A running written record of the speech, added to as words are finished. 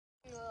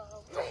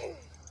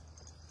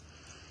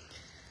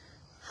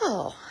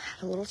Well, I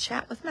had a little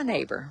chat with my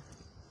neighbor.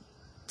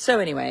 So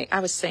anyway, I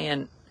was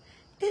saying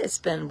it's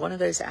been one of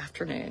those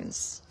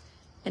afternoons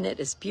and it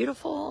is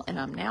beautiful, and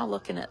I'm now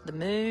looking at the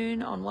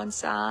moon on one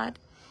side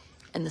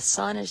and the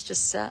sun is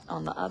just set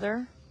on the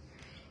other,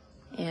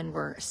 and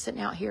we're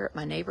sitting out here at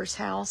my neighbor's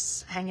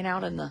house hanging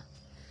out in the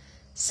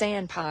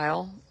sand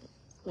pile,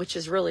 which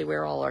is really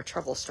where all our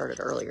trouble started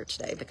earlier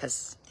today,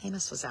 because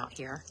Amos was out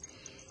here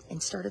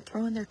and started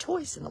throwing their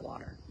toys in the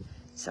water.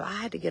 So I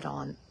had to get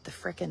on the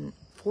frickin'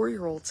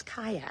 4-year-old's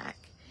kayak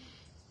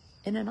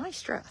in a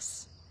nice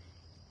dress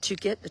to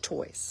get the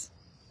toys.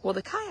 Well,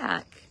 the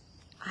kayak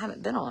I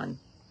haven't been on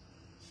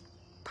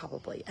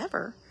probably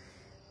ever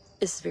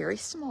is very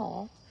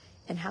small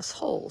and has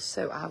holes,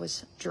 so I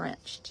was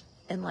drenched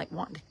and like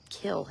wanting to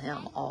kill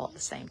him all at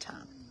the same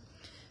time.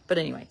 But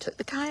anyway, took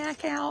the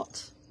kayak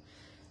out,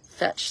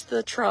 fetched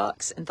the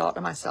trucks, and thought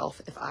to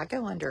myself, if I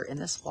go under in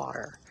this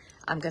water,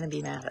 I'm going to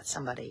be mad at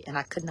somebody. And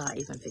I could not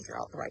even figure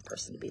out the right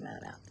person to be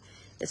mad at.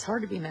 It's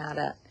hard to be mad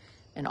at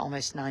an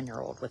almost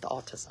 9-year-old with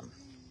autism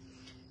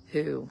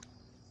who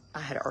I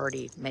had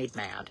already made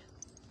mad.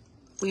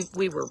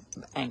 We were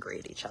angry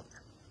at each other.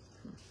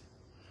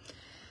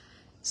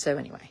 So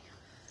anyway,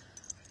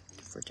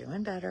 we're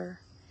doing better.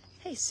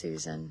 Hey,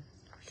 Susan,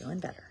 we're doing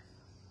better.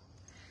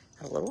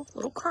 Had a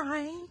little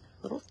crying,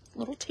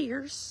 little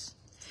tears,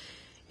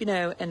 you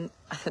know. And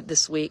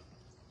this week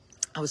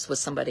I was with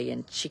somebody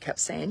and she kept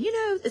saying, you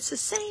know, it's the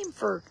same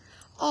for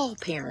all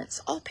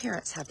parents. All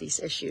parents have these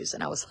issues.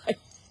 And I was like,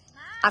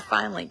 I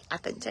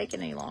couldn't take it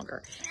any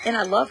longer. And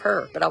I love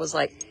her, but I was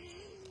like,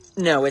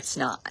 no, it's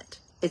not.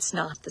 It's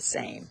not the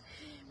same,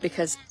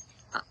 because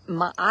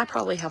I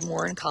probably have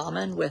more in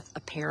common with a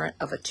parent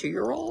of a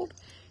 2-year-old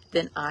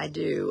than I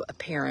do a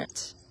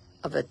parent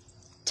of a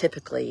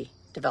typically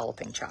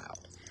developing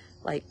child.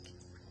 Like,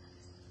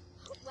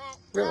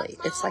 really,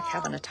 it's like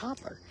having a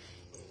toddler.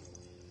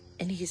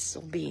 And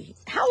he'll be,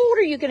 how old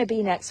are you going to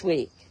be next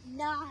week?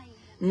 9.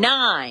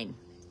 9.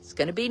 It's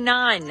going to be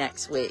 9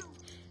 next week.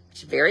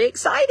 It's very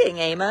exciting,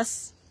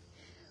 Amos.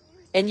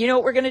 And you know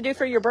what we're going to do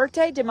for your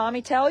birthday? Did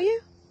Mommy tell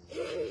you?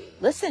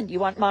 Listen, you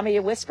want Mommy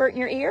to whisper it in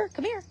your ear?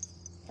 Come here.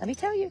 Let me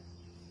tell you.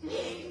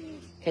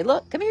 Okay,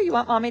 look. Come here. You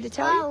want Mommy to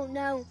tell you? Oh,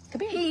 no.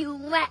 Come here. He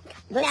wrecked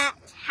that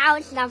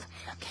house of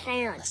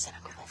sand. Listen,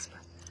 I'm going to whisper.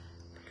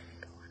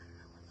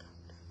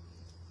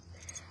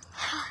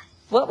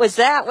 What was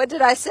that? What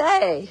did I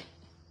say?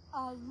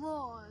 Oh,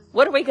 Lord.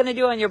 What are we going to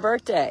do on your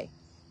birthday?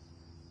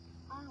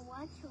 I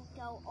want to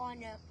go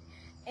on an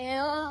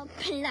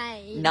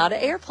airplane. Not an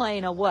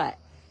airplane, a what?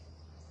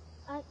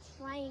 A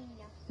train.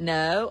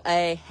 No,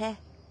 a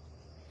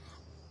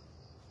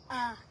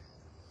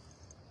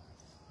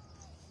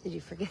Did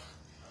you forget?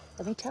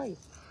 Let me tell you.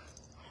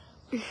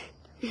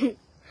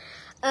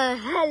 A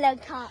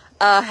helicopter.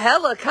 A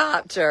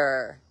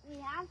helicopter. We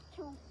have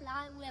to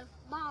fly with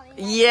Mommy.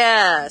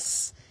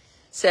 Yes.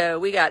 So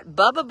we got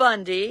Bubba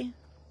Bundy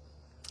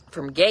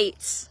from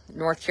Gates,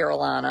 North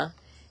Carolina,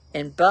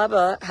 and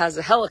Bubba has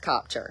a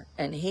helicopter,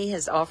 and he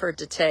has offered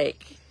to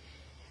take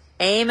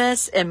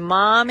Amos and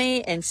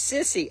Mommy and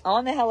Sissy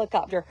on the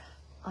helicopter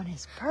on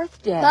his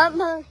birthday.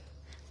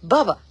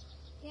 Bubba.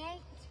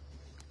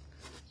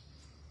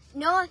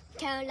 North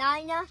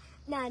Carolina,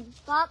 then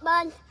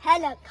Bubba's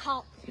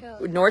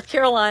helicopter. North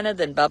Carolina,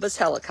 then Bubba's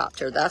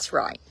helicopter. That's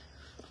right.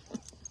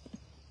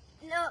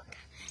 Look,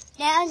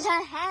 there's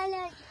a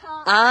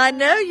helicopter. I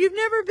know, you've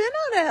never been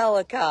on a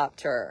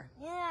helicopter.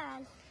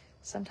 Yes.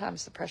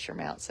 Sometimes the pressure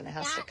mounts and it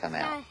has to come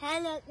out. That's a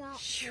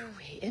helicopter.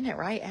 Isn't it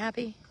right,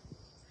 Abby?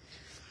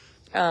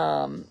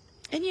 And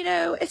you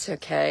know, it's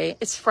okay.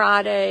 It's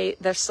Friday.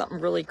 There's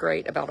something really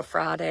great about a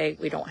Friday.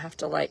 We don't have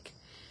to like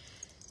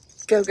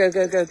go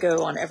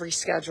on every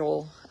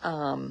schedule.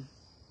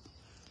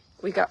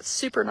 We've got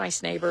super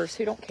nice neighbors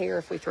who don't care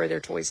if we throw their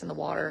toys in the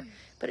water,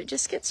 but it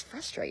just gets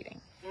frustrating.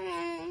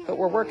 But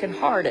we're working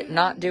hard at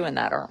not doing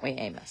that, aren't we,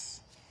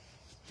 Amos?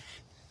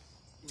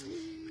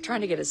 We're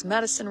trying to get his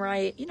medicine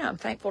right. You know, I'm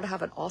thankful to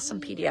have an awesome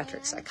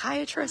pediatric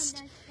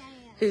psychiatrist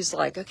who's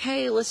like,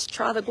 okay, let's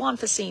try the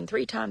guanfacine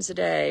 3 times a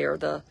day, or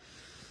the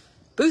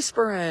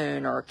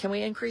buspirone, or can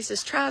we increase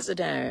his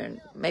trazodone?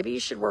 Maybe you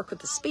should work with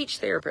the speech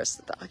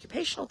therapist, the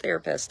occupational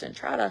therapist, and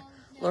try to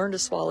learn to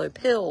swallow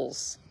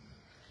pills.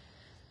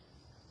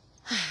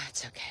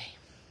 It's okay.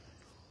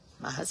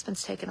 My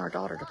husband's taking our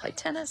daughter to play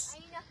tennis.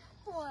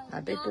 My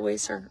big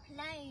boys are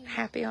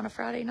happy on a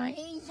Friday night.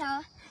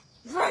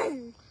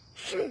 Vroom,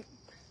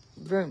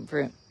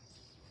 vroom.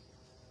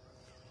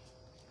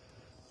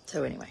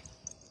 So anyway,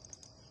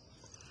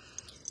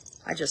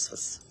 I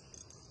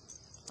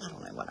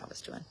don't know what I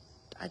was doing.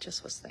 I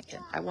just was thinking,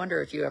 I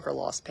wonder if you ever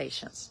lost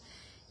patience.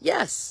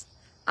 Yes,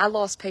 I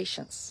lost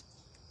patience.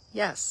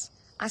 Yes,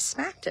 I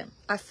smacked him.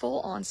 I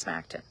full on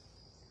smacked him.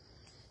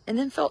 And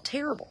then felt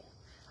terrible.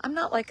 I'm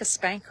not like a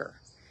spanker,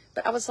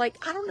 but I was like,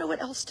 I don't know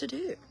what else to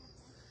do.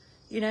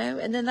 You know,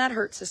 and then that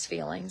hurts his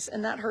feelings,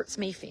 and that hurts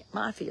my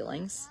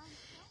feelings.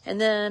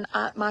 And then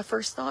my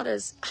first thought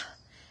is,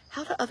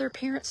 how do other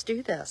parents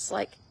do this?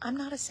 Like, I'm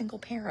not a single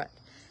parent.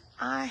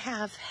 I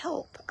have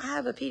help. I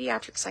have a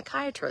pediatric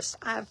psychiatrist.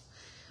 I have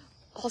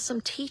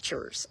awesome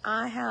teachers.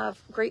 I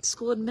have great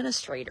school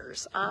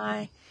administrators.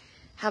 I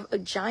have a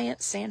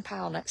giant sand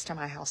pile next to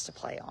my house to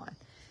play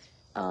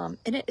on.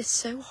 And it is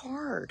so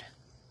hard.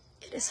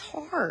 It is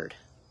hard.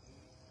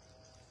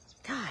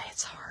 God,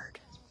 it's hard.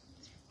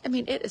 I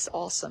mean, it is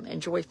awesome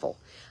and joyful.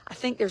 I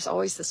think there's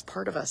always this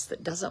part of us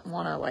that doesn't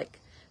want to like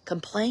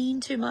complain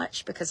too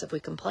much, because if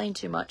we complain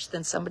too much,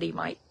 then somebody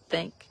might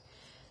think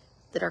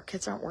that our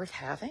kids aren't worth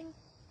having.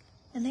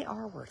 And they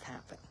are worth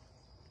having.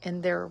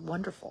 And they're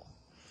wonderful.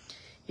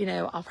 You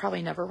know, I'll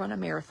probably never run a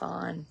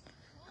marathon.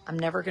 I'm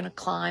never going to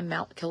climb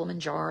Mount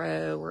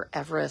Kilimanjaro or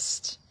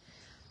Everest.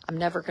 I'm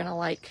never going to,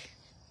 like,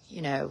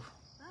 you know,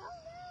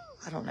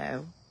 I don't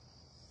know,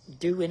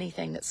 do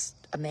anything that's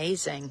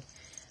amazing.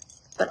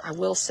 But I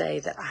will say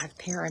that I've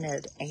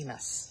parented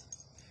Amos,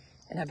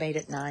 and I've made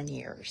it 9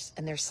 years.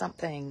 And there's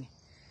something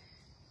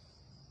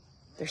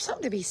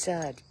to be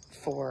said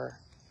for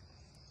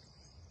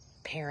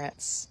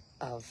parents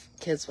of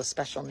kids with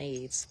special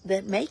needs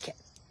that make it.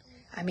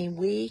 I mean,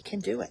 we can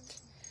do it,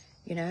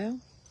 you know?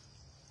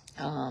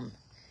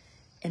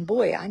 And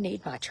boy, I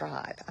need my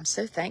tribe. I'm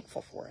so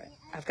thankful for it.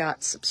 I've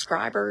got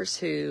subscribers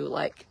who,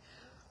 like,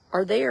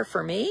 are there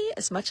for me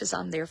as much as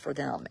I'm there for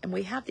them. And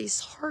we have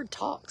these hard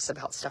talks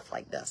about stuff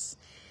like this.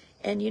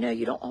 And, you know,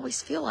 you don't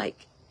always feel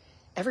like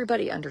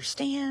everybody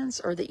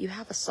understands or that you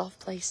have a soft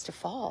place to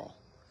fall.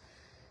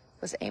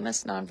 Was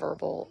Amos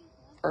nonverbal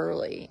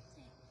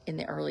in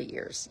the early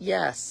years?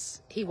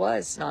 Yes, he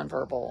was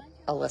nonverbal,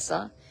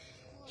 Alyssa.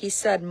 He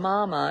said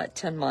mama at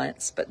 10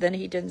 months, but then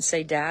he didn't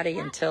say daddy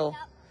until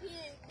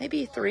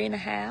maybe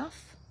 3.5.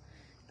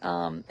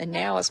 And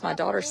now, as my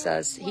daughter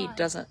says, he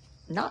doesn't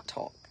not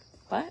talk.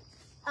 What?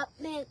 A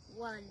big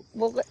one.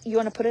 Well, you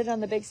want to put it on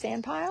the big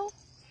sand pile?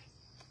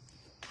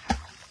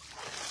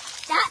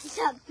 That's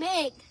a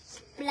big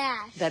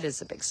splash. That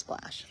is a big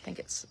splash. I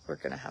think we're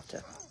going to have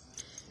to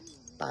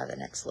buy the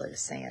next load of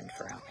sand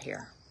for out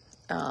here.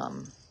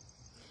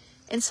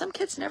 And some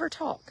kids never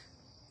talk,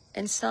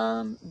 and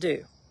some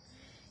do.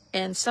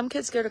 And some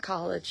kids go to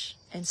college,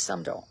 and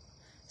some don't.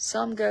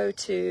 Some go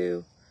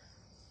to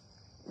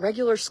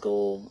regular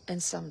school,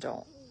 and some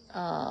don't.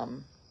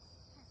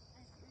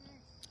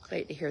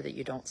 Wait to hear that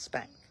you don't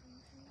spank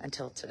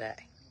until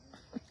today.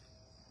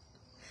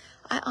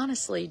 I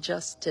honestly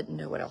just didn't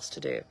know what else to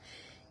do.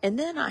 And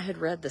then I had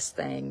read this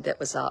thing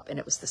that was up, and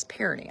it was this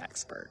parenting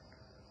expert.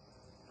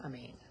 I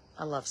mean,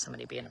 I love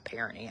somebody being a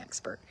parenting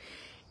expert.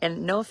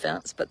 And no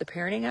offense, but the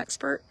parenting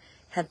expert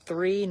had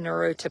 3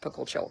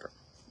 neurotypical children.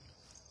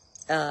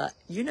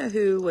 You know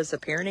who was a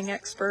parenting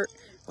expert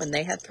when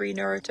they had 3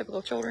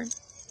 neurotypical children?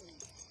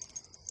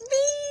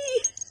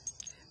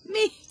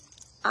 Me.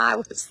 I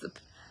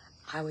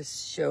was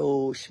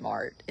so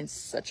smart and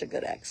such a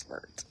good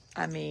expert.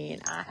 I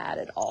mean, I had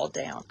it all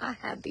down. I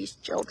had these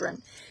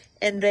children,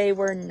 and they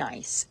were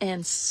nice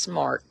and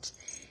smart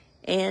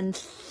and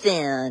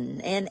thin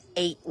and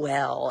ate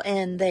well,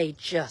 and they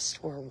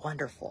just were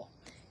wonderful.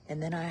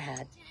 And then I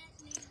had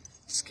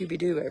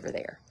Scooby-Doo over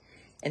there.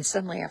 And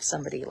suddenly I have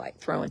somebody like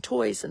throwing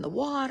toys in the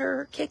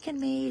water, kicking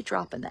me,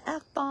 dropping the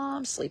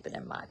F-bomb, sleeping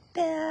in my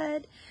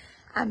bed.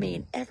 I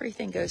mean,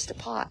 everything goes to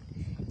pot.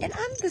 And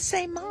I'm the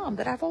same mom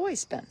that I've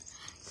always been.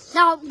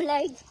 Salt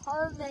Blade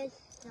Harvester.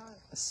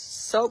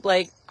 Salt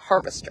Blade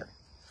Harvester.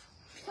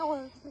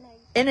 Salt Blade.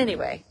 And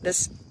anyway,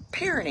 this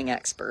parenting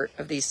expert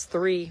of these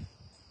 3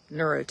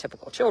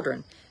 neurotypical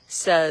children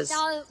says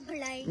Salt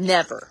Blade.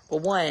 never. Well,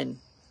 one,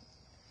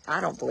 I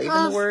don't believe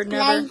in the word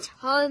never.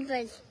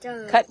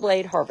 Harvester. Cut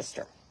blade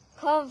harvester.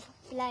 Curved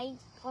blade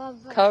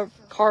harvester.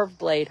 Carved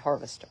blade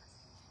harvester.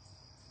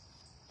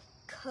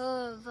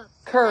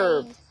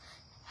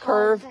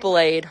 Curved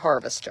blade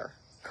harvester.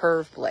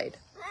 Curved blade.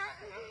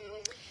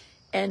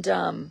 And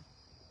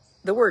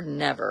the word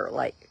never,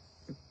 like,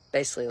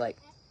 basically, like,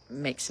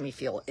 makes me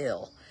feel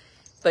ill.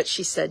 But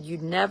she said, you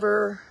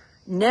never,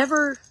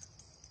 I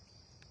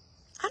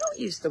don't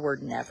use the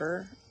word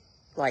never,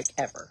 like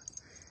ever.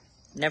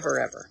 Never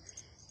ever.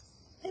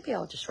 Maybe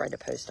I'll just write a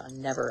post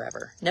on never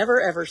ever.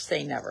 Never ever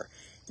say never.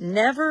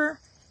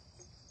 Never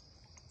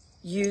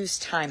use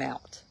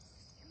timeout.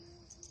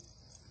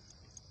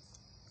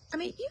 I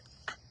mean,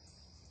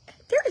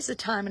 there is a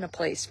time and a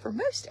place for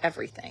most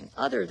everything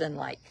other than,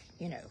 like,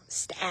 you know,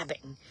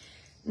 stabbing.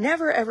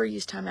 Never ever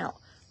use timeout.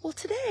 Well,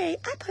 today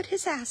I put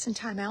his ass in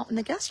timeout in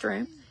the guest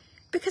room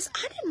because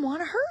I didn't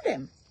want to hurt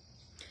him.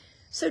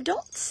 So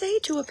don't say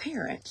to a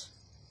parent,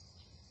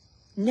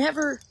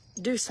 never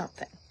do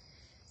something,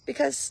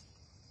 because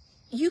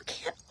you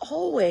can't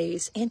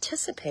always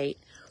anticipate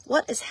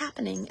what is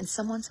happening in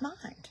someone's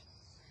mind,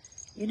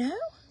 you know?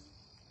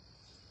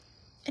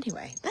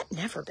 Anyway, that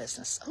never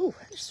business. Oh,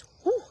 I just,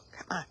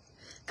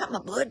 got my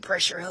blood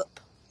pressure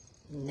up.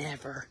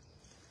 Never.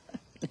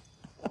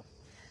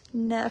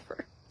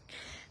 Never.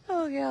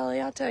 Oh, golly,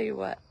 I'll tell you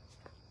what.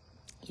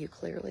 You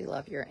clearly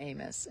love your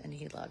Amos, and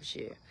he loves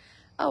you.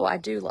 Oh, I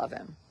do love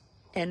him,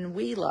 and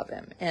we love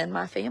him, and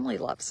my family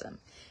loves him.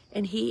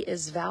 And he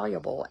is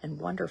valuable and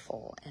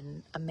wonderful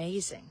and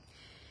amazing.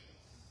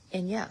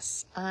 And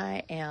yes,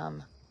 I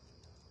am.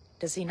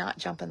 Does he not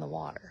jump in the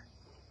water?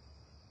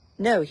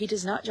 No, he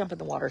does not jump in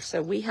the water.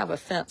 So we have a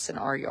fence in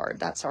our yard.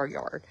 That's our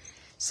yard.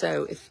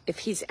 So if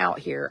he's out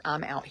here,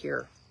 I'm out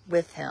here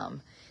with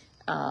him.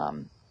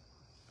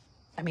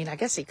 I mean, I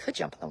guess he could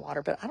jump in the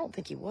water, but I don't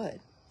think he would.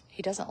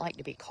 He doesn't like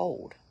to be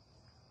cold.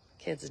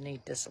 Kids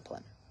need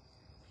discipline.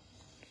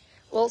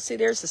 Well, see,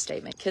 there's the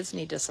statement. Kids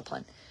need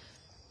discipline.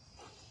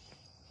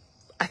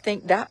 I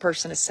think that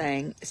person is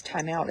saying his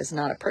timeout is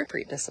not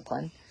appropriate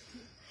discipline.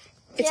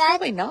 It's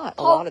probably not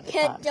a lot of the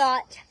time.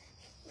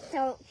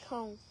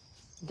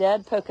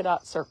 Dead polka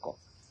dot circle.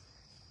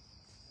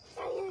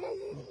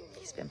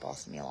 He's been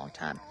bossing me a long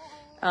time.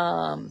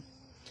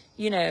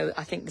 You know,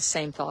 I think the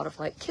same thought of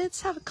like,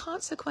 kids have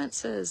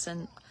consequences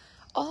and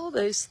all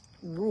those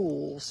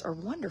rules are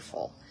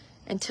wonderful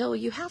until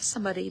you have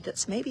somebody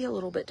that's maybe a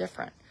little bit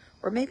different.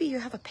 Or maybe you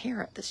have a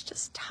parent that's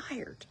just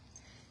tired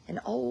and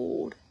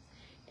old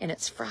and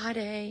it's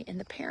Friday and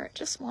the parent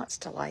just wants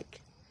to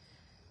like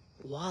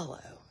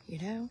wallow, you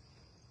know?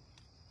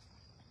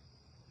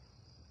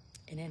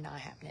 And it not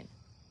happening.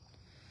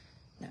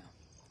 No.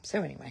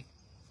 So anyway,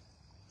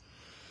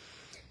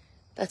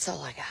 that's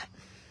all I got.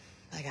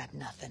 I got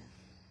nothing.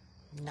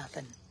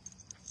 Nothing.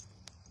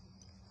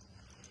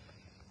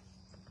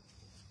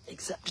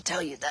 Except to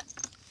tell you that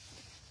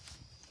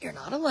you're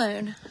not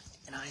alone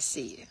and I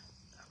see you.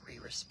 We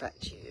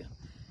respect you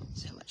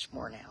so much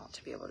more now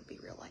to be able to be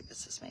real like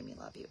this has made me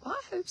love you. Well,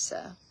 I hope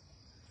so.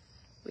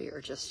 We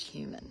are just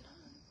human.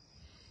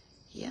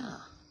 Yeah.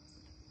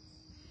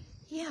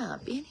 Yeah,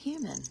 being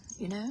human,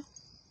 you know.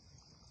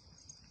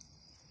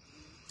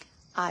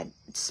 I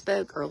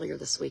spoke earlier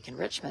this week in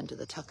Richmond to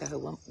the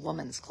Tuckahoe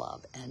Women's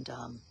Club, and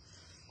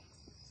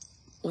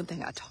one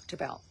thing I talked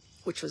about,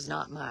 which was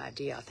not my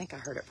idea, I think I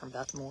heard it from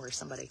Beth Moore or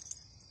somebody,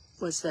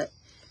 was that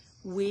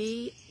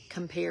we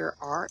compare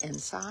our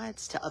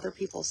insides to other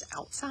people's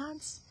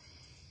outsides.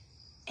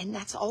 And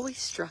that's always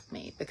struck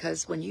me,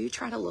 because when you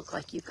try to look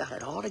like you've got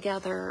it all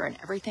together and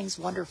everything's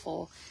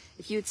wonderful,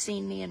 if you had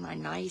seen me in my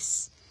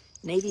nice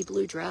navy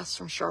blue dress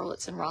from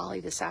Charlotte's in Raleigh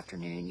this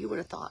afternoon, you would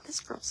have thought, this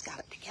girl's got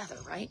it together,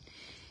 right?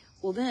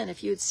 Well, then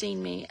if you had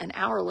seen me an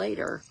hour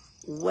later,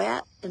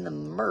 wet in the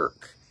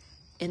murk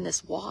in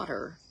this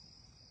water,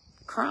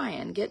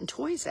 crying, getting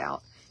toys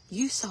out,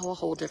 you saw a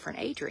whole different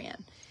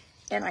Adrienne.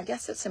 And I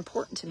guess it's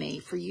important to me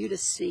for you to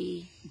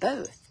see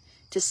both,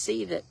 to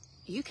see that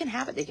you can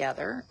have it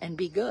together and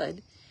be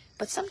good,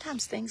 but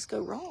sometimes things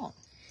go wrong.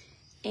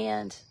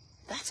 And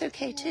that's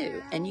okay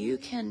too. And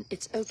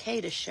it's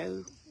okay to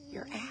show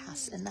your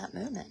ass in that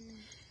moment,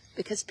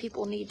 because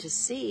people need to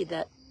see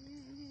that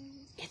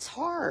it's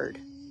hard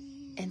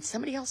and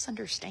somebody else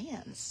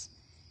understands.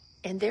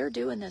 And they're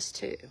doing this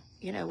too.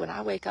 You know, when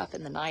I wake up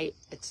in the night,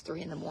 it's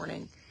 3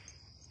 a.m,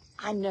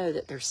 I know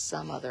that there's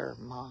some other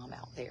mom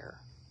out there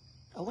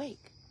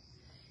awake.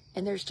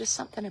 And there's just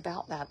something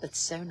about that that's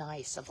so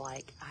nice, of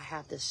like, I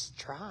have this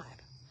tribe.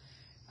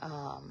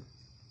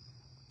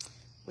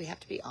 We have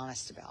to be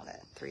honest about it.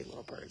 3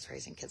 little birds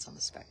raising kids on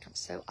the spectrum.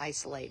 So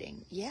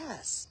isolating.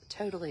 Yes,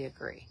 totally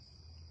agree.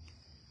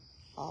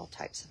 All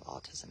types of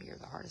autism. You're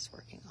the hardest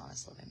working,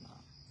 honest living mom.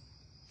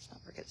 Let's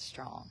not forget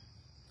strong.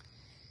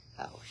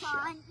 Oh, shit.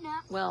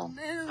 Well,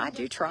 I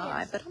do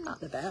try, but I'm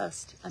not the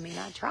best. I mean,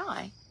 I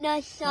try.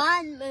 The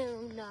sun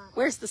moon.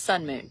 Where's the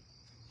sun moon?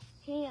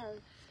 Here.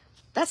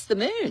 That's the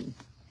moon.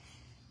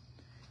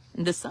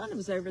 And the sun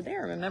was over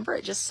there. Remember,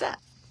 it just set.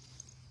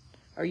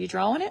 Are you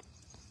drawing it?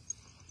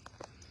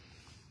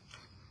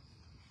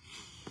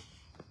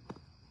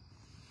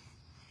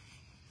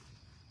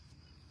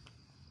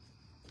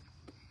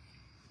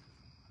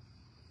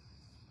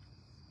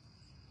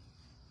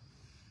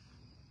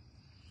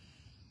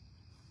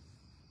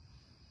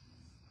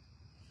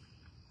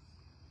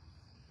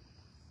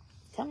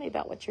 Tell me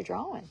about what you're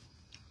drawing.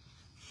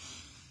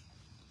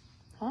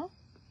 Huh?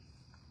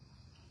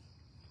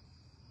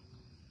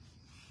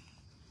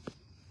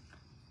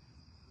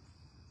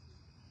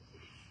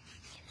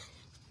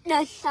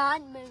 The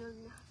sun moon.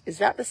 Is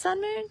that the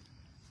sun moon?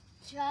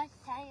 Just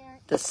saying.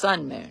 The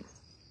sun moon.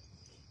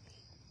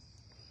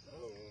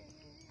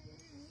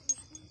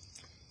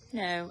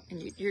 No,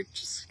 and you're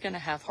just going to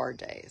have hard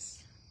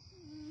days.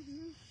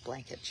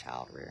 Blanket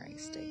child rearing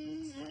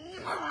statements.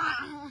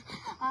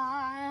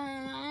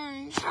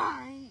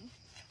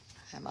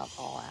 I'm up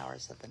all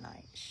hours of the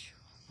night.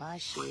 My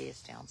she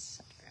is Down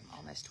syndrome,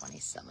 almost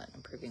 27,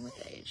 improving with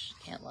age.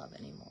 Can't love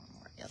anymore.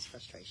 Yes,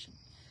 frustration.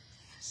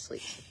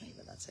 Sleeps with me,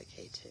 but that's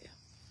okay too.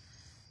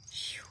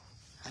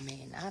 I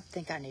mean, I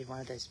think I need one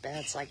of those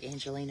beds like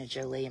Angelina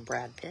Jolie and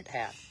Brad Pitt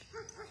had.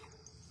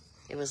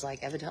 It was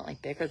like evidently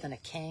bigger than a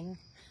king.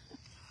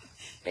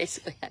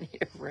 Basically, I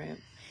need a room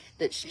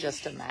that's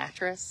just a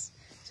mattress.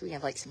 So we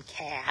have like some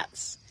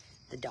cats,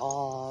 the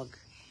dog,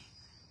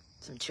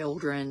 some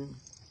children.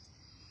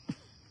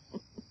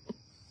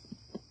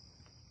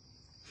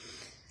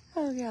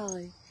 Oh,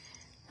 golly.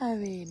 I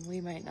mean,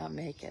 we might not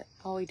make it.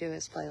 All we do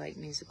is play like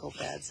musical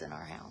beds in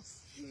our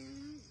house.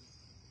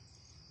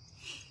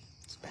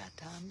 It's bad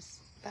times.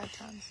 Bad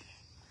times.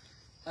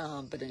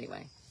 But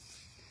anyway,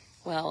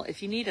 Well,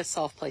 if you need a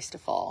soft place to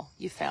fall,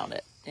 you found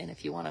it. And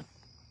if you want to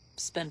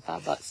spend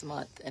 $5 a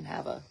month and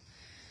have a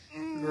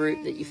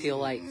group that you feel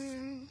like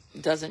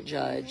doesn't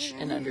judge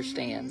and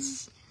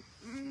understands,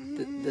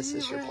 this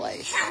is your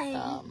place.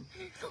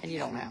 And you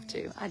don't have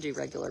to. I do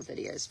regular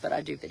videos, but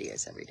I do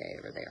videos every day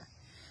over there.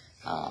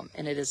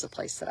 And it is a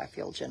place that I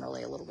feel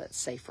generally a little bit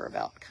safer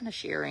about kind of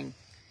sharing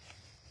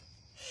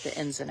the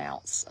ins and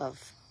outs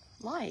of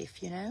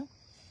life, you know?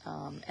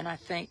 And I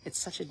think it's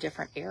such a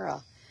different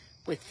era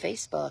with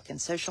Facebook and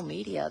social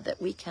media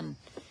that we can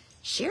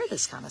share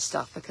this kind of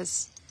stuff,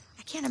 because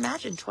I can't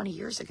imagine 20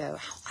 years ago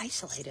how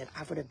isolated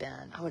I would have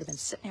been. I would have been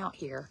sitting out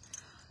here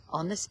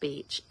on this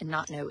beach and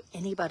not know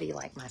anybody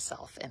like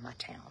myself in my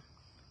town.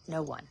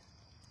 No one.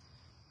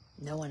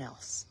 No one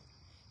else.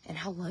 And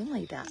how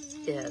lonely that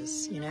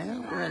is, you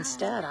know? Where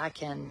instead I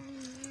can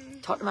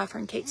talk to my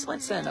friend Kate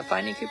Swenson of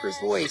Finding Cooper's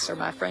Voice, or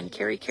my friend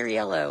Carrie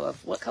Cariello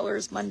of What Color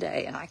is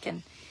Monday, and I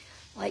can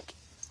like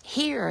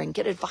hear and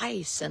get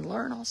advice and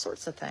learn all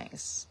sorts of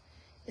things.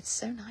 It's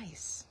so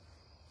nice.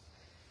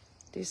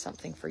 Do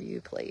something for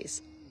you,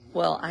 please.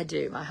 Well, I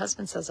do. My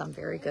husband says I'm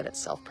very good at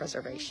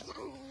self-preservation.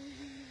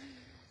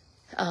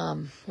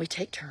 We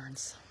take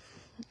turns.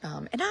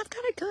 And I've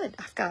got it good.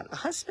 I've got a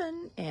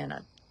husband and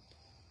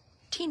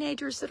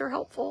teenagers that are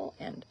helpful,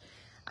 and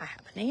I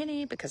have a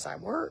nanny because I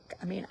work.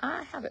 I mean,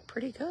 I have it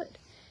pretty good,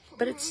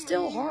 but it's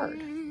still hard.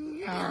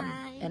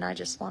 And I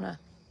just want to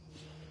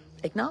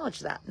acknowledge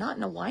that, not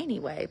in a whiny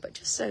way, but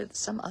just so that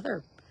some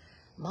other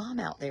mom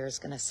out there is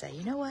going to say,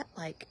 you know what,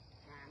 like,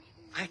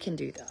 I can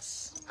do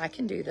this. I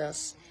can do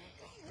this.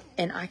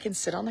 And I can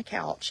sit on the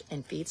couch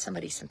and feed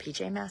somebody some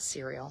PJ Masks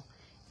cereal,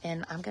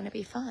 and I'm going to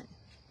be fine,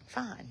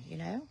 you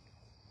know?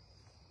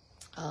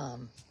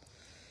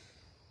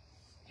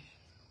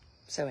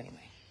 So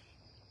anyway.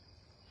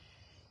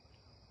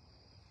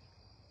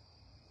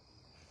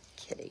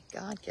 Kitty,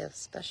 God gives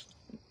special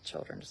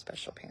children to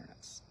special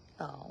parents.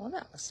 Oh, well,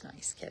 that was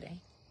nice,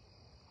 Kitty.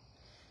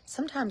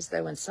 Sometimes,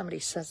 though, when somebody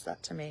says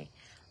that to me,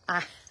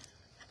 I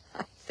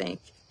think,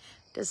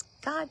 do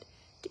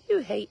you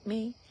hate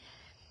me?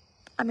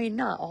 I mean,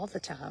 not all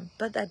the time,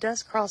 but that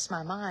does cross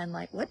my mind.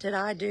 Like, what did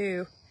I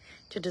do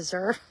to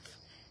deserve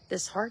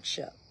this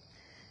hardship?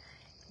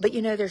 But,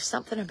 you know, there's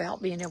something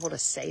about being able to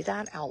say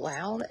that out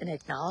loud and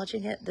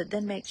acknowledging it that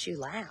then makes you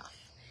laugh.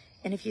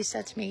 And if you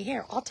said to me,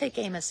 here, I'll take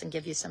Amos and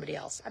give you somebody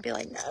else, I'd be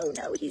like,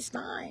 no, he's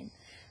mine.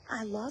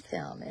 I love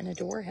him and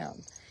adore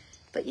him.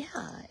 But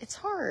yeah, it's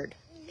hard.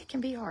 It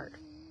can be hard.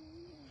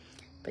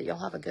 But you'll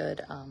have a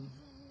good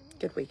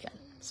weekend.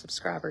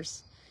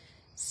 Subscribers,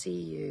 see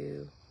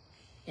you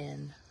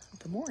in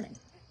the morning.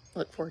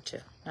 Look forward to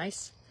a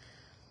nice,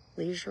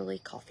 leisurely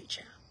coffee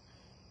chat.